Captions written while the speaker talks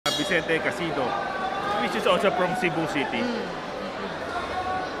Vicente Casido, which is also from Cebu City.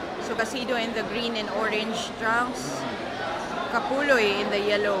 So Casido in the green and orange trunks, Capuloy in the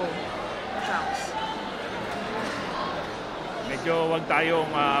yellow trunks. Medyo wag tayong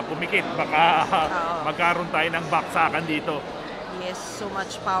pumikit, baka magkaroon tayo ng baksakan dito. Yes, so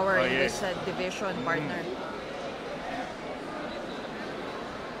much power in this division, partner.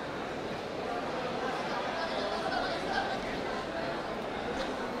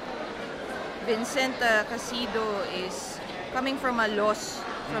 Vicente Casido is coming from a loss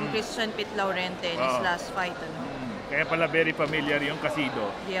from Christian Pit Laurente in his last fight. Ano? Kaya pala very familiar yung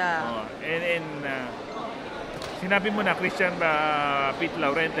Casido. Yeah. Sinabi mo na Christian Pit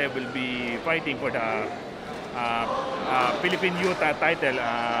Laurente will be fighting for the Philippine Youth title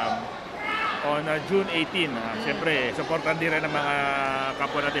on June 18. Siyempre, supportan din rin ng mga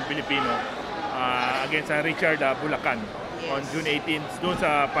kapwa natin Pilipino against Richard Bulacan. On June 18, doon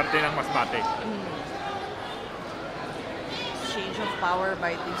sa parte ng Masbate. Exchange of power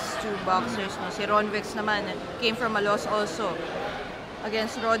by these two boxers. No? Si Rhonvex naman came from a loss also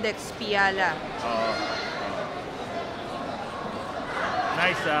against Rhonvex Piala.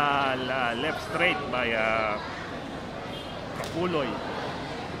 Nice left straight by Capuloy.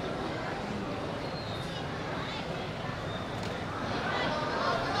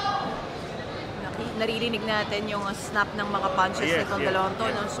 Naririnig natin yung snap ng mga punches nitong dalawang to.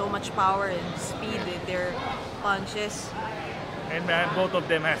 No? So much power and speed in their punches. And both of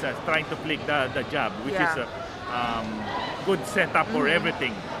them has trying to flick the jab, which is a good setup for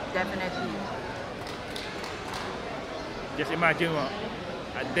everything. Definitely. Just imagine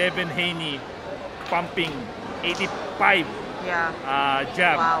Devin Haney pumping 85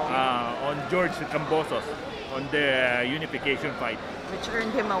 jab on George Cambosos on the unification fight. Which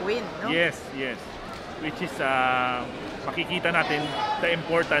earned him a win, no? Yes. Which is, makikita natin the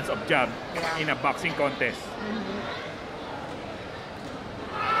importance of jab in a boxing contest.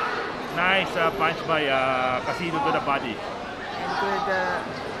 Nice punch by Casido to the body. And good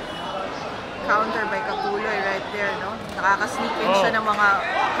counter by Capuloy right there, no? Nakaka-sneak in siya ng mga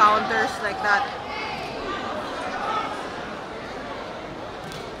counters like that.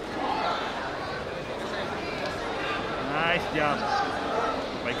 Nice job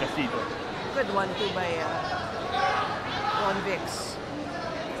by Casido. Good 1-2 by Rhonvex.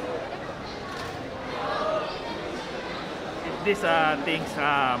 If these things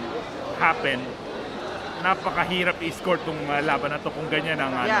happen, napakahirap i-score itong laban na to kung ganyan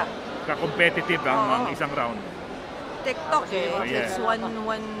ang ka-competitive ang isang round. TikTok it's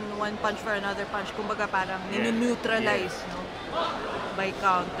one punch for another punch. Kumbaga parang ninu-neutralize no? By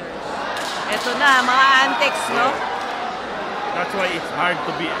counters. Ito na, mga antics, no? That's why it's hard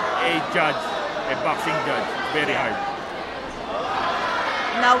to be a judge, a boxing judge. Very hard.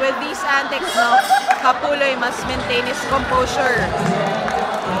 Now with these antics, no, Capuloy must maintain his composure.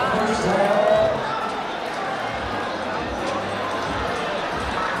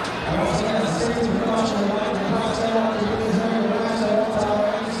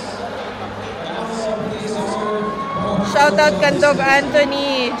 Shoutout Kandog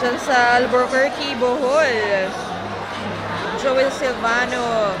Anthony dyan sa Albuquerque, Bohol. Joel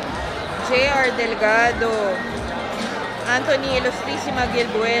Silvano, JR Delgado, Anthony Ilustrísima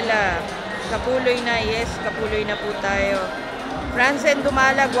Gilbuela, Capuloy na, yes, Capuloy na po tayo. Franzen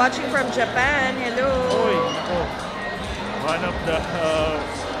Dumalag watching from Japan, hello. One of the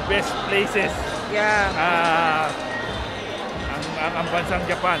best places. Yeah. Ang bansang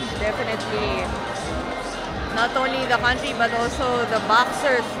Japan. Definitely. Not only the country but also the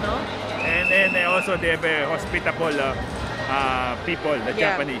boxers, no? And also they have a hospitable people, the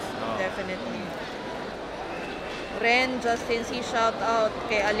Japanese. Definitely. Ren Justin C, shout out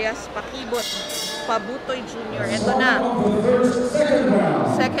kay alias Pakibot Pabutoy Jr. Ito na.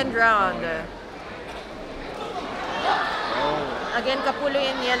 Second round. Again, Capuloy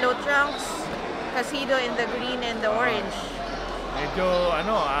in yellow trunks, Casido in the green and the orange. Medyo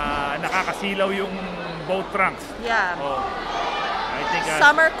nakakasilaw yung both trunks. Yeah. I think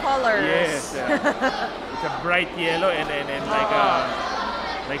summer colors. Yes. It's a bright yellow and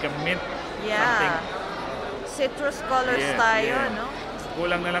like a mint. Yeah. Something. Citrus colors tayo, no?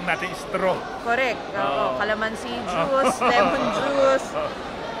 Kulang na lang natin straw. Correct. Calamansi juice, lemon juice.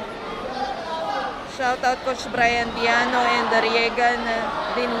 Shout out Coach Brian Diano and Dariegan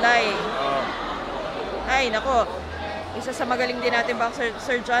Dinlay. Ay, nako. Isa sa magaling din natin boxer,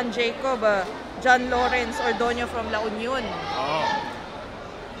 Sir John Jacob, John Lawrence Ordonio from La Union.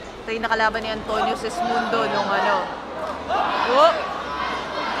 Ito yung nakalaban ni Antonio Sismundo nung ano.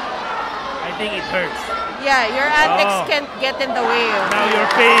 I think it hurts. Yeah, your antics can't get in the way. Now you're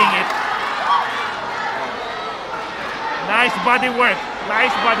paying it. Nice body work.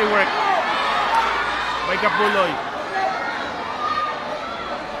 Nice body work by Capuloy.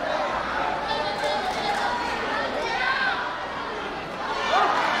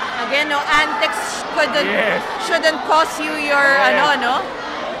 Again, no, antics shouldn't cost you your,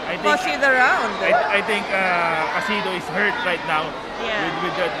 cost you the round. I think Casido is hurt right now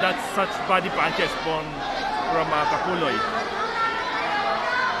with that such body punches from Capuloy.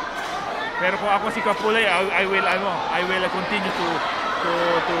 Pero kung ako si Capuloy, I will continue to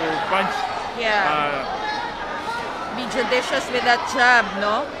punch. Yeah. Be judicious with that jab,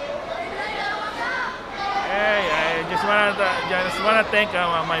 no? Hey, I just wanna thank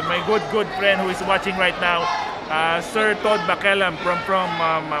my good friend who is watching right now, Sir Todd McCallum from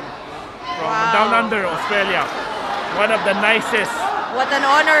down under Australia. One of the nicest. What an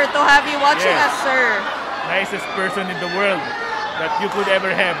honor to have you watching us, sir. Nicest person in the world that you could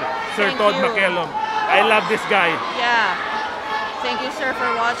ever have, Sir Thank Todd you. McCallum. I love this guy. Yeah. Thank you, sir,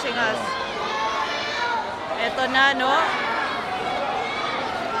 for watching us. Eto na, no?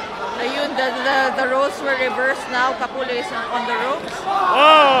 Ayun, the roles were reversed now. Capuloy is on the ropes.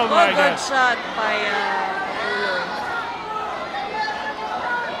 Oh my good God. shot by Capuloy.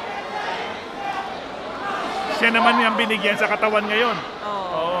 Siya naman yung binigyan sa katawan ngayon.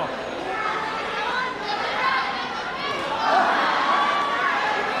 Oh.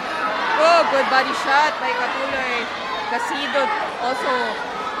 Oh, good body shot by Capuloy. Casido also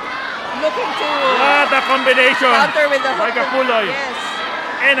looking to What a combination counter with the hook. by Capuloy. Yes.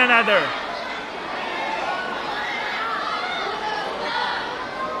 And another.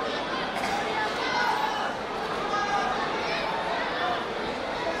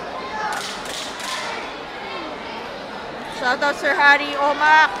 Shout out Sir Harry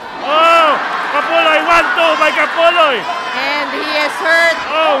Omak. Oh, Capuloy, 1-2 by Capuloy. And he is hurt.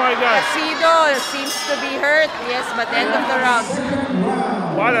 Oh my God. Casido seems to be hurt. Yes, but end of the round.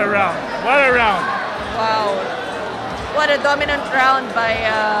 What a round. What a round. Wow. What a dominant round by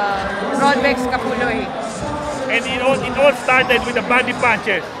Rhonvex Capuloy. And it all started with the body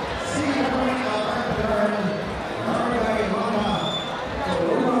punches.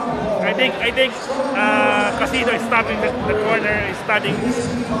 I think Casido is stopping the corner, is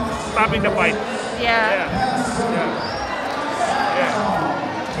stopping the fight. Yeah.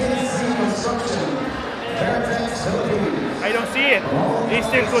 I don't see it. He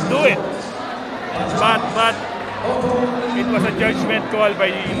still could do it. But it was a judgment call by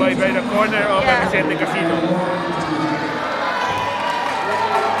the corner of Vicente Casido.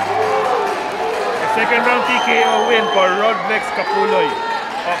 A second round TKO win for Rhonvex Capuloy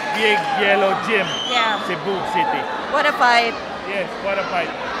of Big Yellow Gym, Yeah. Cebu City. What a fight. Yes, what a fight.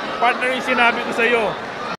 Partner, yung sinabi ko sa'yo,